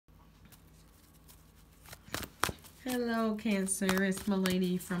Hello, Cancer. It's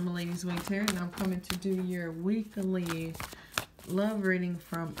Malady from Maladys Way Tarot, and I'm coming to do your weekly love reading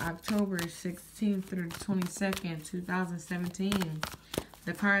from October 16th through 22nd, 2017.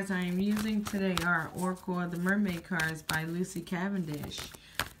 The cards I am using today are Oracle of the Mermaid cards by Lucy Cavendish.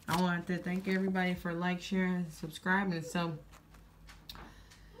 I want to thank everybody for sharing, and subscribing. So,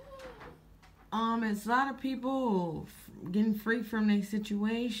 it's a lot of people getting free from their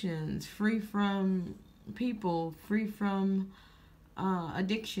situations, free from people, free from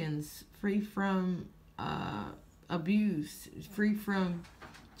addictions, free from abuse, free from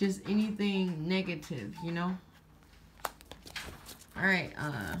just anything negative, you know. All right,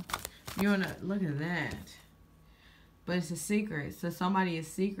 you want to look at that, but it's a secret. So somebody is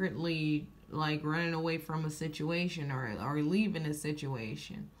secretly running away from a situation or leaving a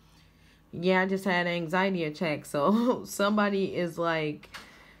situation. Yeah, I just had an anxiety attack. So somebody is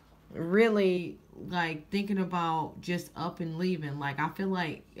really thinking about just up and leaving. I feel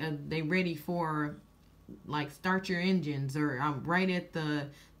like they ready for start your engines, or I'm right at the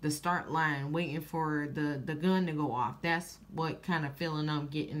start line waiting for the gun to go off. That's what kind of feeling I'm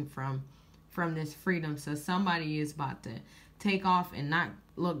getting from this freedom. So somebody is about to take off and not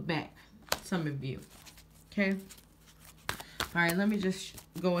look back. Some of you. Okay. All right, let me just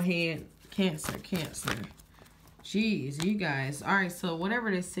go ahead. Cancer. Jeez, you guys. All right, so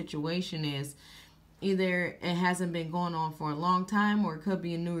whatever this situation is, either it hasn't been going on for a long time, or it could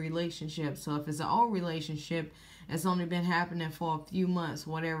be a new relationship. So if it's an old relationship, it's only been happening for a few months,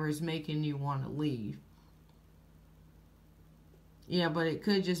 whatever is making you want to leave. Yeah, but it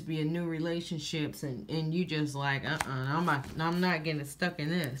could just be a new relationships, and you just I'm not getting stuck in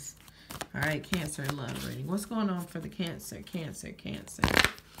this. All right, Cancer love reading. What's going on for the Cancer? Cancer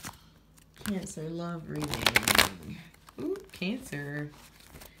love reading. Ooh, Cancer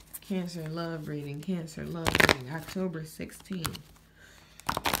love reading. Cancer love reading. October 16th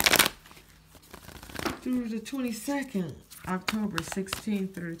through the 22nd. October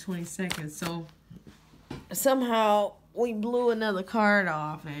 16th through the 22nd. So somehow we blew another card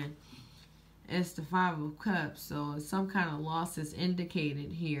off, and it's the Five of Cups. So some kind of loss is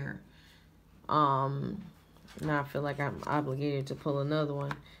indicated here. Now I feel like I'm obligated to pull another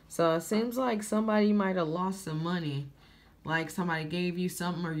one. So it seems like somebody might have lost some money. Like somebody gave you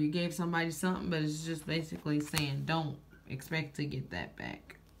something, or you gave somebody something, but it's just basically saying don't expect to get that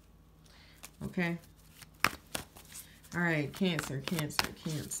back. Okay? All right, Cancer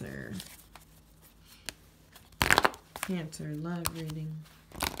love reading.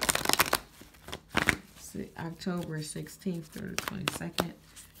 October 16th through the 22nd,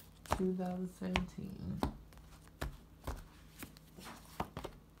 2017.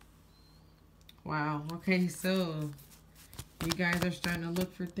 Wow. Okay, so you guys are starting to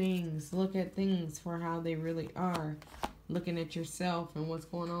look at things for how they really are. Looking at yourself and what's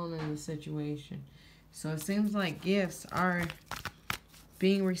going on in the situation. So it seems like gifts are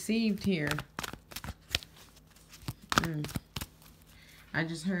being received here. I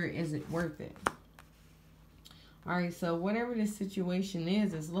just heard, is it worth it? Alright, so whatever this situation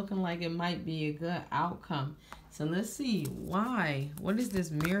is, it's looking like it might be a good outcome. So let's see why. What is this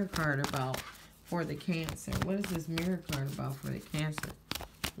Mirror card about for the Cancer? What is this Mirror card about for the Cancer?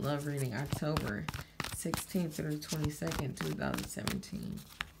 Love reading, October 16th through the 22nd, 2017.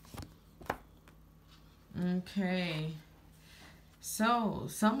 Okay. So,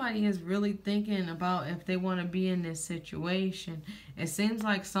 somebody is really thinking about if they want to be in this situation. It seems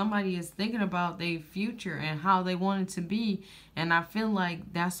like somebody is thinking about their future and how they want it to be. And I feel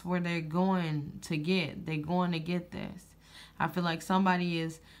like that's where they're going to get. They're going to get this. I feel like somebody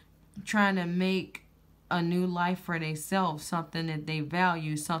is trying to make a new life for themselves, something that they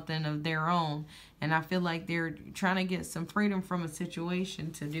value, something of their own. And I feel like they're trying to get some freedom from a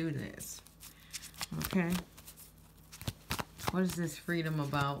situation to do this. Okay. What is this freedom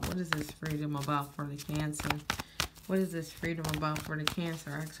about? What is this freedom about for the Cancer? What is this freedom about for the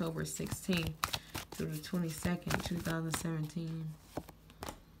Cancer? October 16th through the 22nd, 2017.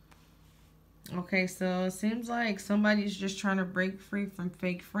 Okay, so it seems like somebody's just trying to break free from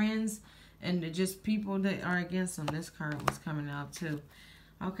fake friends and just people that are against them. This card was coming out too.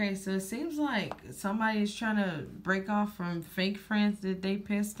 Okay, so it seems like somebody is trying to break off from fake friends that they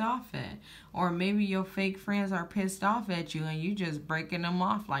pissed off at. Or maybe your fake friends are pissed off at you and you just breaking them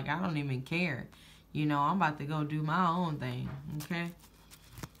off like, I don't even care. You know, I'm about to go do my own thing. Okay?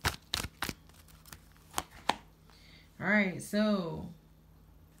 Alright, so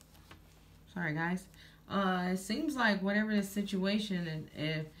sorry guys. It seems like whatever the situation,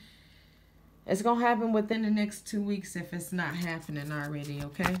 if it's going to happen within the next 2 weeks if it's not happening already,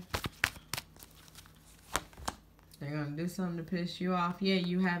 okay? They're going to do something to piss you off. Yeah,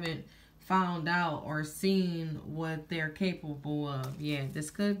 you haven't found out or seen what they're capable of. Yeah, this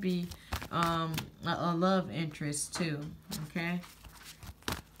could be a love interest too. Okay.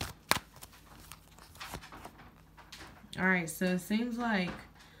 Alright, so it seems like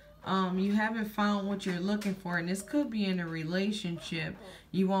you haven't found what you're looking for, and this could be in a relationship.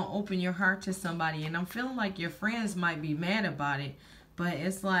 You won't open your heart to somebody, and I'm feeling like your friends might be mad about it, but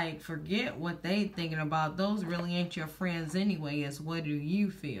it's like, forget what they thinking about. Those really ain't your friends anyway. It's what do you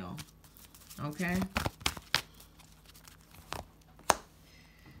feel? Okay.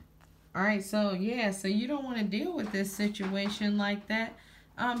 Alright, so yeah, so you don't want to deal with this situation like that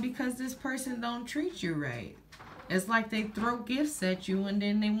because this person don't treat you right. It's like they throw gifts at you and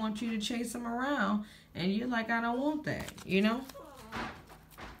then they want you to chase them around. And you're like, I don't want that, you know?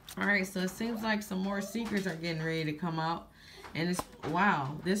 Alright, so it seems like some more secrets are getting ready to come out. And it's,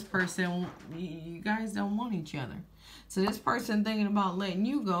 wow, this person, you guys don't want each other. So this person thinking about letting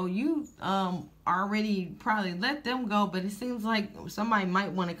you go, you already probably let them go. But it seems like somebody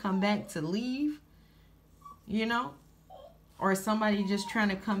might want to come back to leave, you know? Or somebody just trying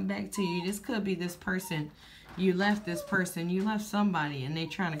to come back to you. This could be this person. You left this person, you left somebody, and they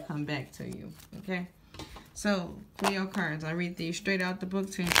trying to come back to you, okay? So, Leo cards, I read these straight out the book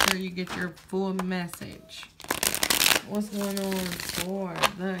to ensure you get your full message. What's going on for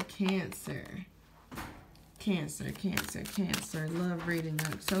the Cancer? Cancer, Cancer, Cancer. Love reading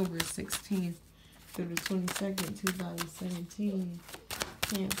October 16th through the 22nd, 2017.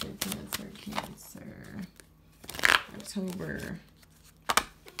 Cancer, Cancer, Cancer. October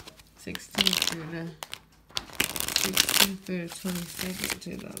 16th through the 16th through the 22nd,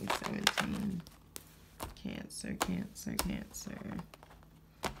 2017. Cancer, Cancer, Cancer.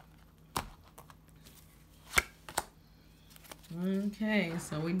 Okay,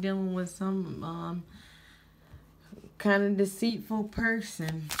 so we're dealing with some kind of deceitful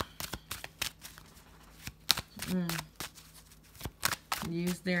person.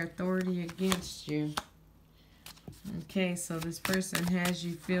 Use their authority against you. Okay, so this person has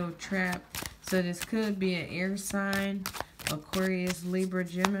you feel trapped. So this could be an air sign, Aquarius, Libra,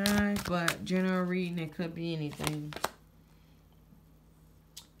 Gemini, but general reading, it could be anything.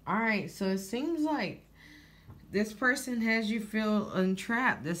 Alright, so it seems like this person has you feel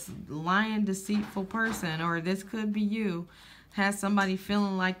entrapped. This lying, deceitful person, or this could be you, has somebody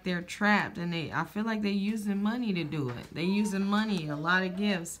feeling like they're trapped. And I feel like they're using money to do it. They're using money, a lot of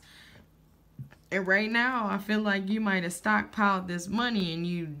gifts. And right now, I feel like you might have stockpiled this money and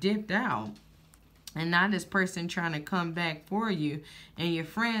you dipped out. And now this person trying to come back for you. And your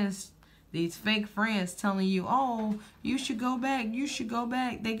friends, these fake friends telling you, oh, you should go back. You should go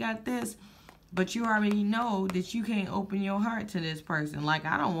back. They got this. But you already know that you can't open your heart to this person. Like,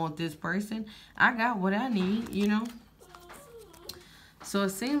 I don't want this person. I got what I need, you know. So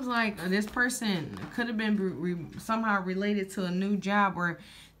it seems like this person could have been somehow related to a new job, where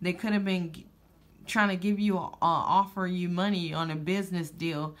they could have been trying to give you offer you money on a business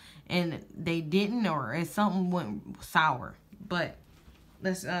deal, and they didn't, or something went sour. But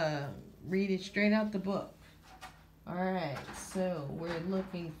let's read it straight out the book. All right, so we're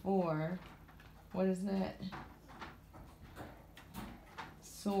looking for, what is that?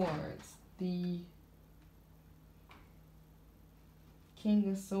 Swords. The King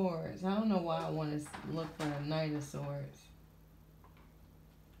of Swords. I don't know why I want to look for a Knight of Swords.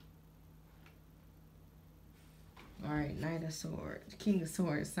 Alright, Knight of Swords. King of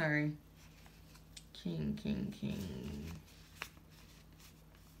Swords, sorry. King, King, King.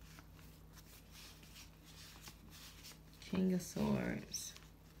 King of Swords.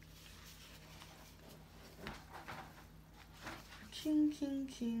 King, King,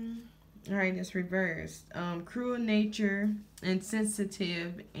 King. Alright, it's reversed. Cruel nature,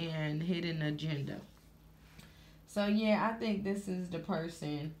 insensitive, and hidden agenda. So, yeah, I think this is the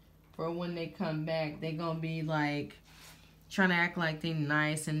person for when they come back. They're going to be, like, trying to act like they're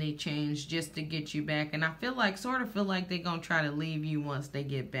nice and they change just to get you back. And I feel like, sort of feel like they're going to try to leave you once they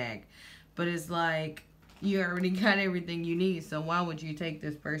get back. But it's like, you already got everything you need, so why would you take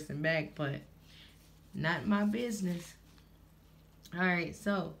this person back? But not my business. Alright,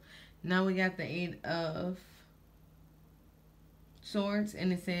 so now we got the Eight of Swords,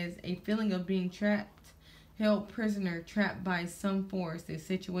 and it says, a feeling of being trapped, held prisoner, trapped by some force, a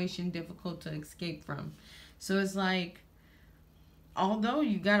situation difficult to escape from. So it's like, although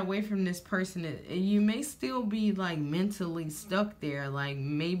you got away from this person, you may still be like mentally stuck there. Like,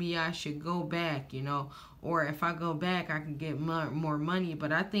 maybe I should go back, you know, or if I go back, I can get more money.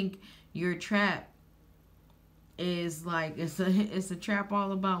 But I think your trap is like, it's a trap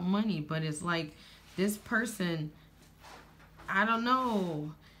all about money. But it's like this person I don't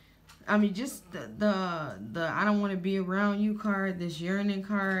know. I mean, just the I don't want to be around you card, this yearning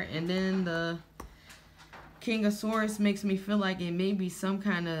card, and then the King of Swords makes me feel like it may be some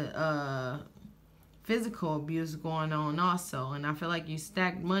kind of physical abuse going on also. And I feel like you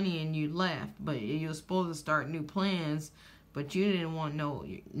stacked money and you left, but you were supposed to start new plans, but you didn't want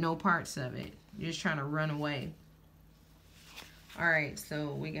no parts of it. You're just trying to run away. Alright,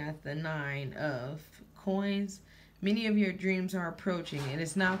 so we got the 9 of coins. Many of your dreams are approaching, and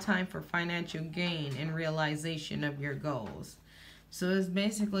it's now time for financial gain and realization of your goals. So it's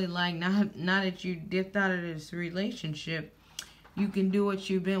basically like, now that you dipped out of this relationship, you can do what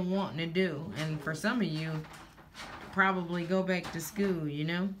you've been wanting to do. And for some of you, probably go back to school, you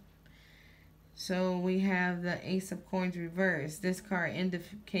know? So we have the Ace of Coins reversed. This card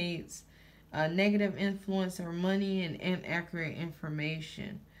indicates negative influence or money and inaccurate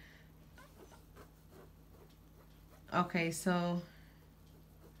information. Okay, so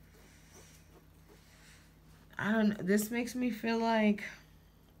I don't know. This makes me feel like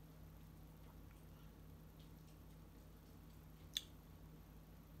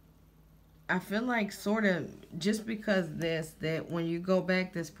sort of just because that when you go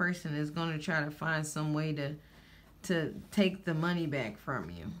back, this person is going to try to find some way to take the money back from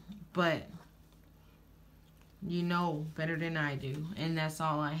you. But you know better than I do, and that's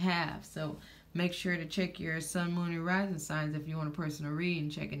all I have. So make sure to check your sun, moon, and rising signs if you want a personal read,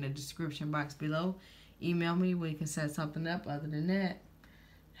 and check in the description box below. Email me. We can set something up. Other than that,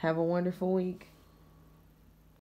 have a wonderful week.